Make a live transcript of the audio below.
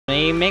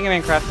Hey, Mega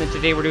Man Craft, and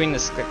today we're doing the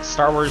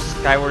Star Wars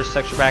Skywars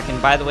texture pack.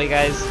 And by the way,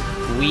 guys,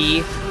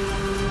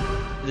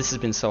 this has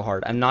been so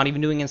hard. I'm not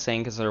even doing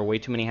insane because there are way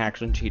too many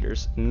hackers and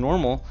cheaters.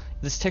 Normal,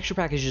 this texture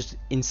pack is just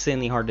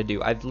insanely hard to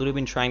do. I've literally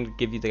been trying to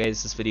give you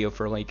guys this video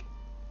for like,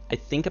 I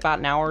think about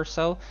an hour or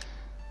so.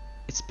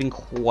 It's been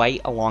quite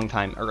a long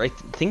time, or I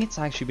think it's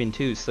actually been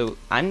 2. So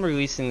I'm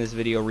releasing this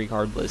video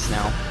regardless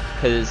now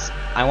because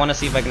I want to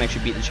see if I can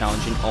actually beat the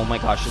challenge. And oh my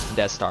gosh, it's the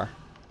Death Star.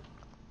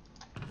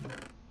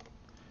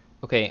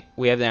 Okay,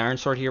 we have the Iron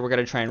Sword here. We're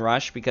going to try and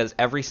rush because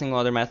every single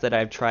other method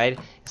I've tried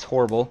is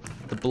horrible.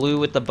 The blue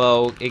with the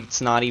bow, it's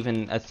not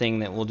even a thing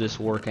that will just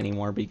work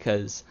anymore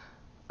because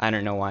I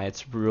don't know why.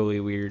 It's really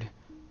weird.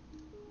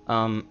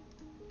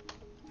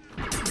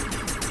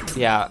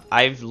 Yeah,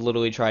 I've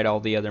literally tried all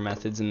the other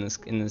methods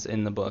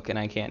in the book and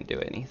I can't do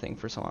anything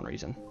for some odd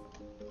reason.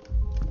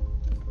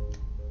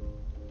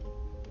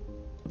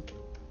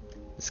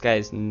 This guy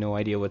has no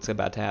idea what's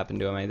about to happen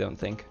to him, I don't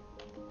think.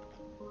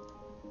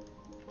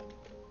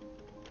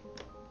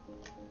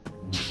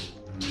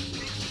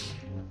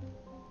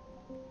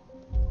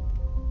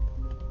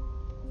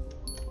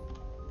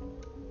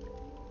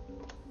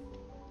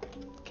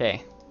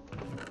 Okay,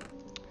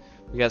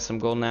 we got some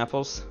golden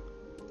apples.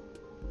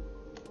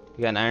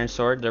 We got an iron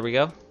sword. There we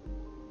go.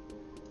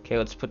 Okay,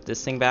 let's put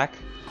this thing back.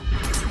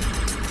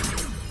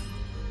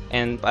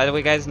 And by the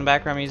way, guys, in the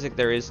background music,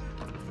 there is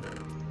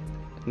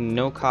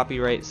no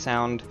copyright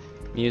sound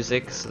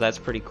music, so that's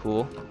pretty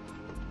cool.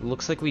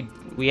 Looks like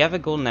we have a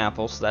golden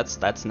apple, so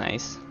that's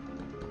nice.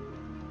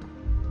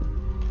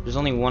 There's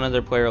only one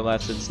other player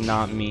left that's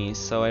not me,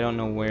 so I don't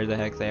know where the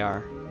heck they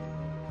are.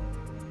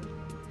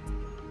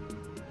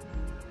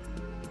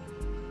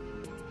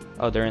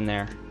 Oh, they're in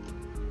there.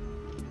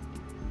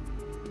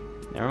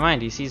 Never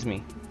mind, he sees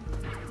me.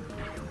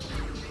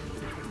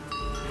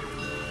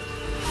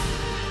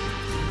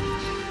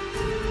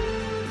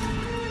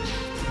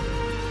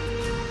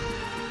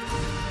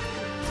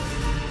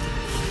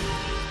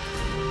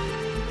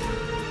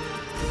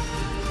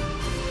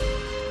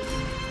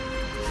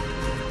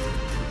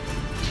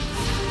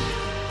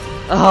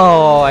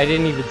 Oh, I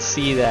didn't even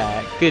see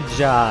that. Good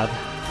job.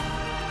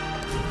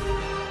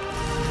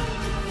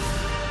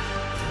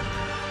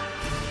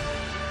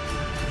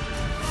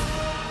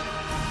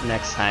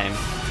 Next time.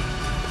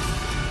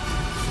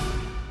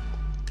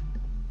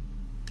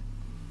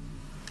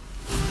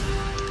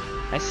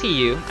 I see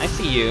you. I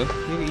see you.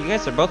 You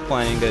guys are both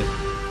planning to.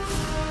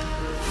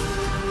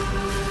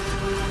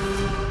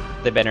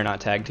 They better not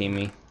tag team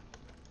me.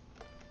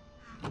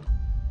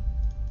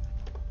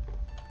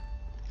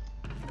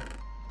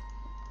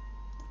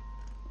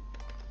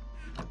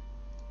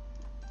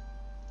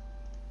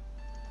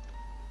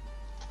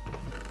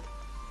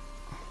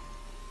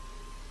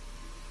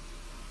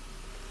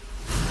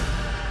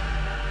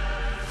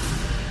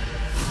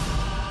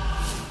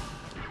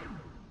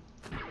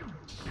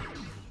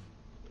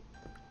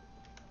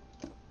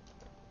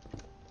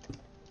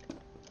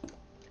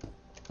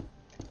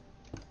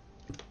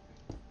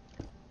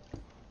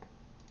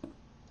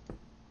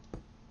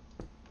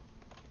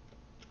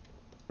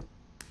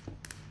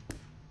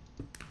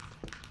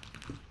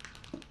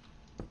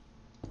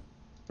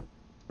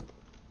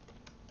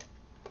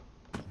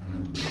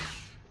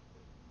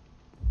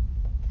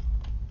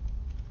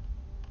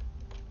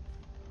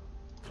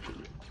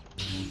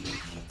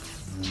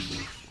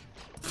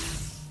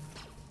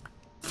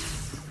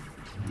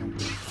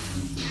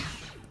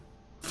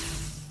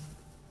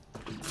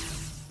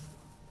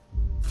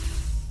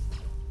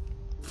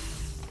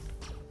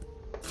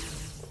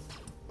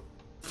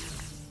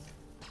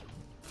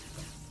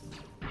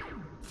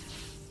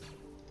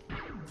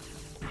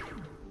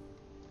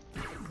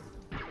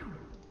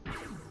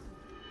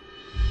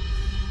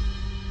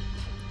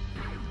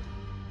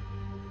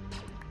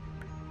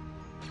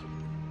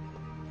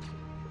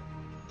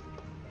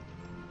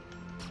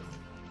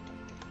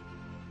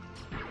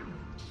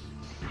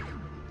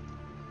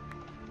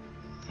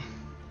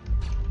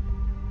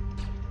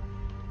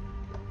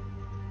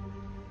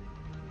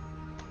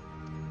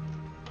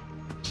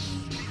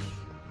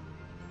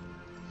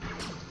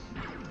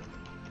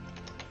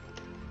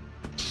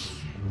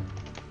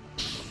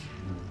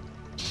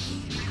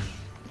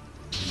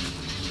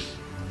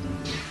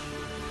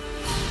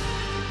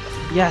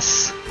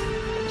 Yes!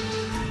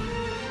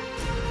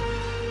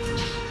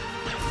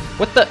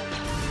 What the?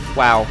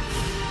 Wow.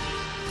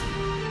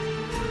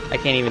 I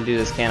can't even do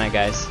this, can I,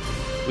 guys?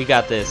 We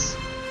got this.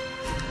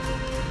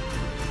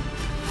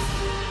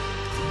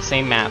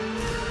 Same map.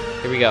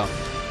 Here we go.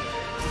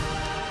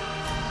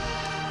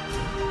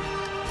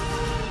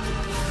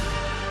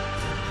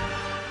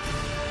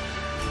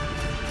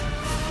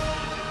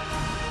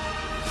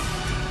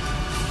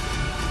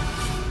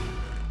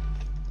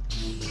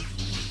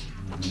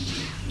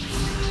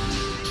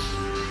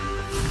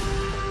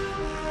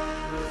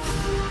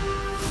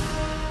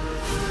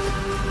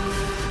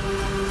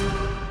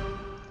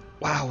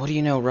 Wow, what do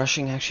you know?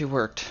 Rushing actually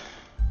worked.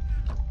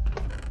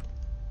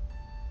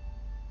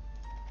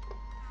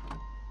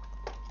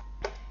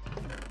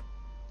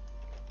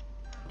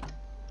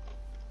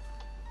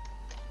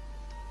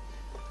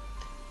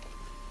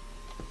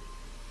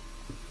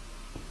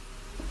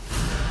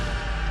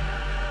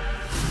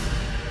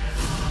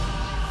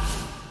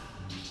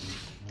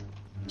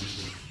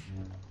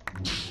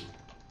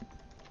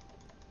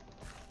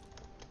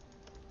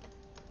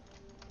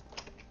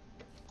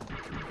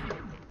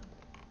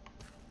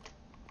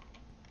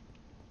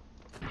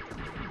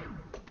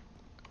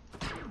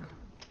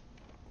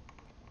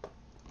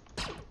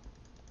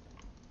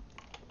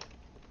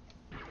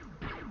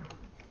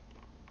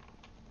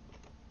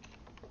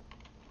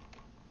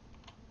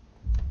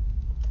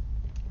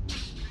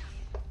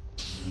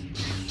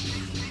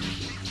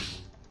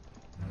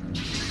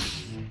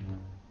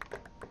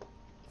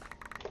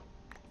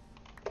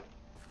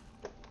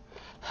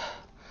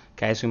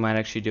 Guys, we might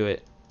actually do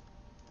it.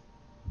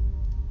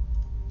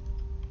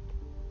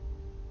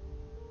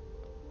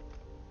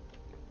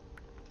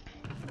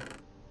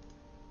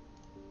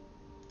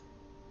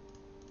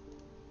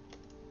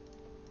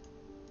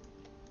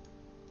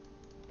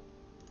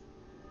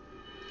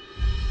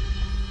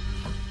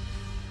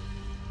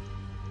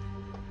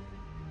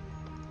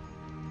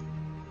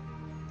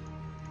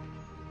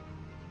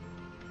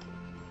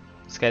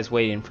 This guy's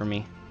waiting for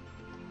me.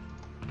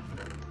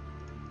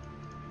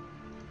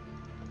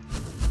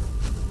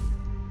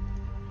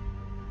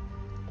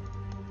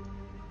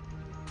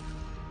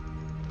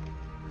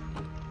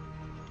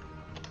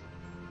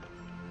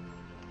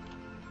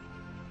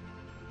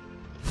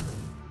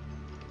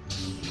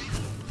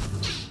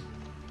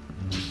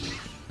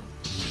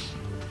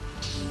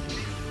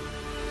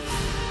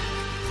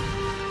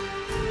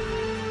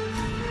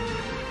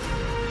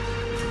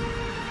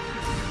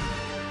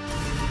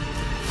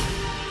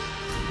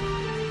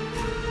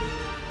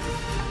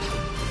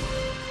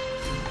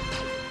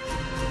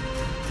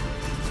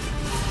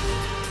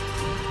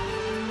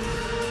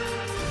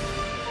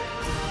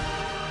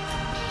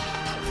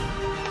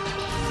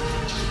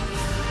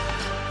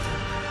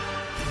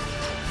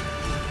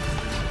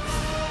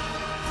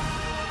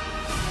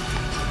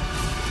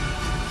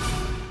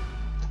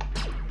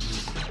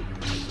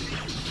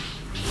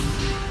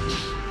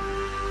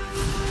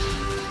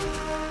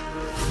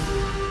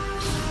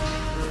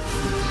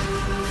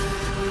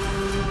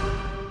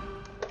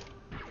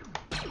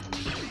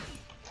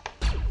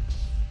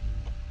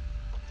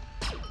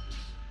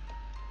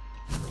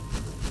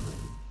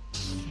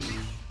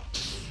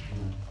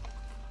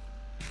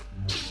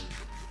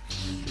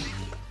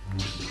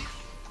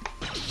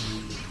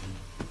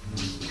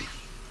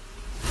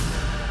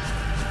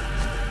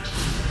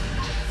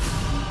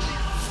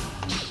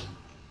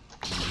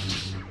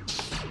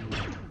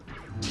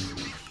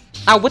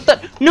 Ow, what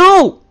the?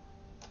 No!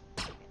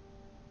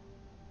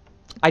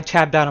 I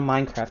tabbed out of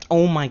Minecraft.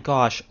 Oh my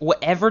gosh.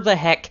 Whatever the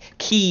heck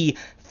key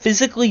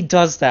physically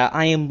does that,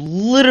 I am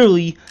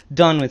literally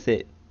done with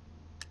it.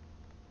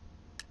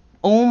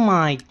 Oh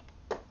my...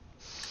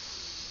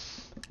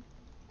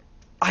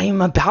 I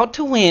am about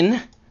to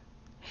win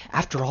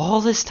after all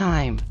this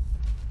time.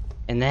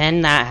 And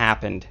then that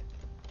happened.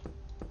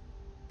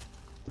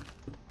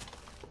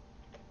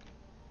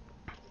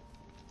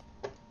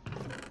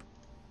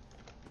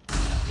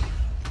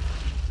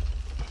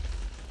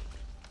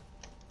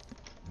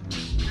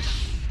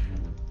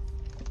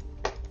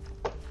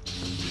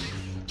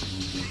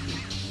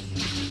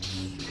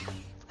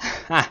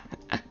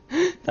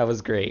 That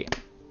was great.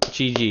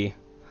 GG.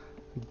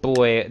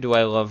 Boy, do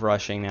I love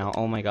rushing now.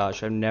 Oh my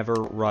gosh, I've never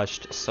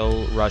rushed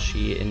so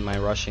rushy in my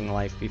rushing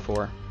life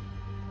before.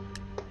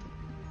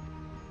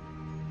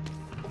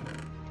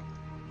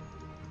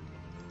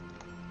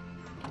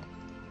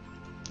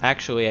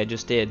 Actually, I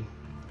just did.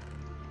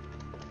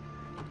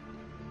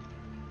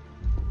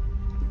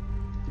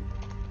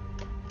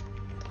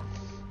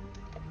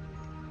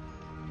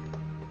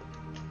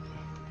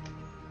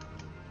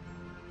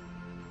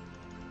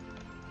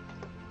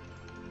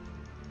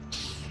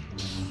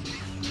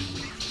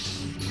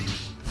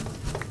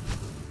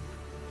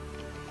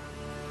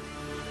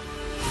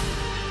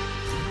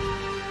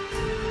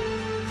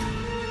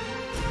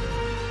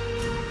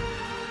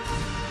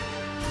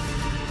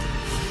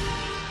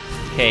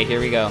 Okay,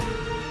 here we go.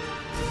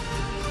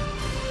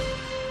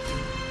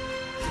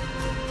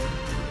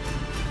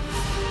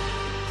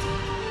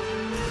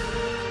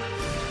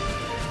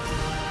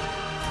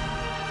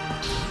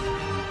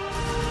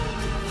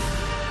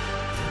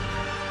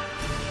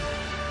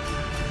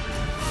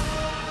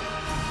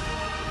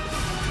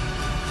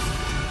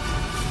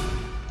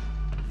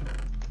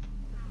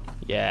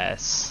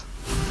 Yes.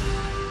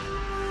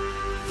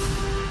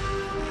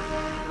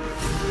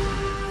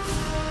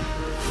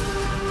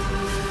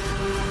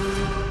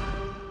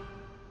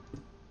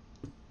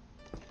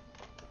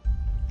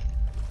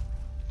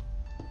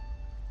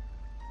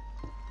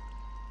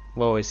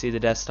 Whoa, I see the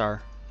Death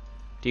Star.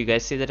 Do you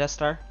guys see the Death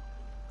Star?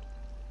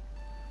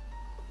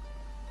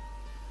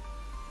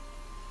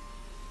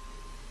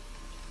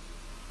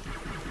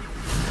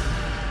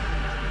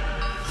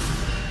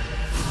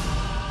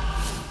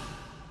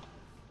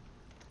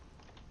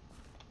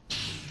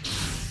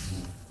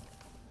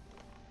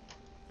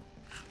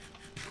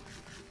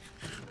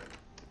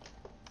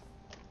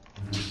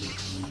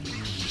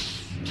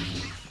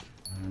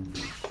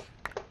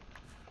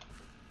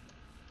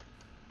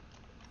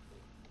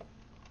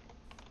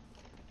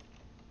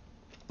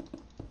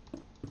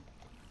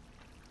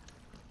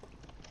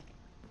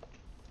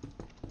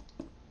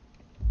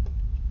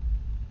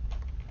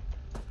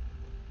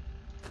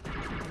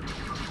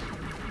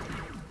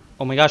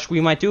 Oh my gosh, we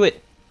might do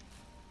it.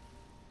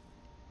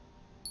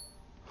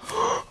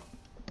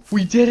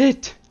 We did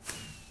it.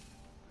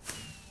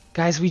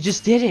 Guys, we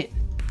just did it.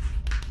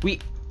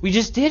 We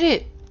just did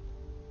it.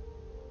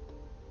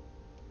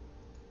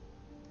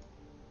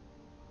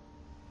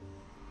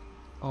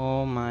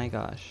 Oh my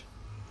gosh.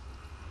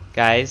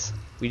 Guys,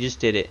 we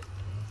just did it.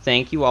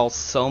 Thank you all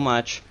so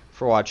much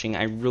for watching.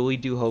 I really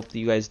do hope that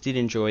you guys did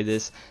enjoy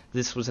this.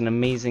 This was an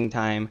amazing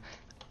time.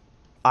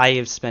 I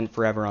have spent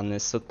forever on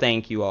this, so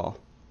thank you all.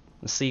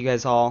 I'll see you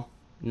guys all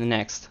in the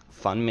next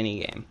fun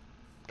minigame.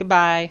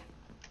 Goodbye!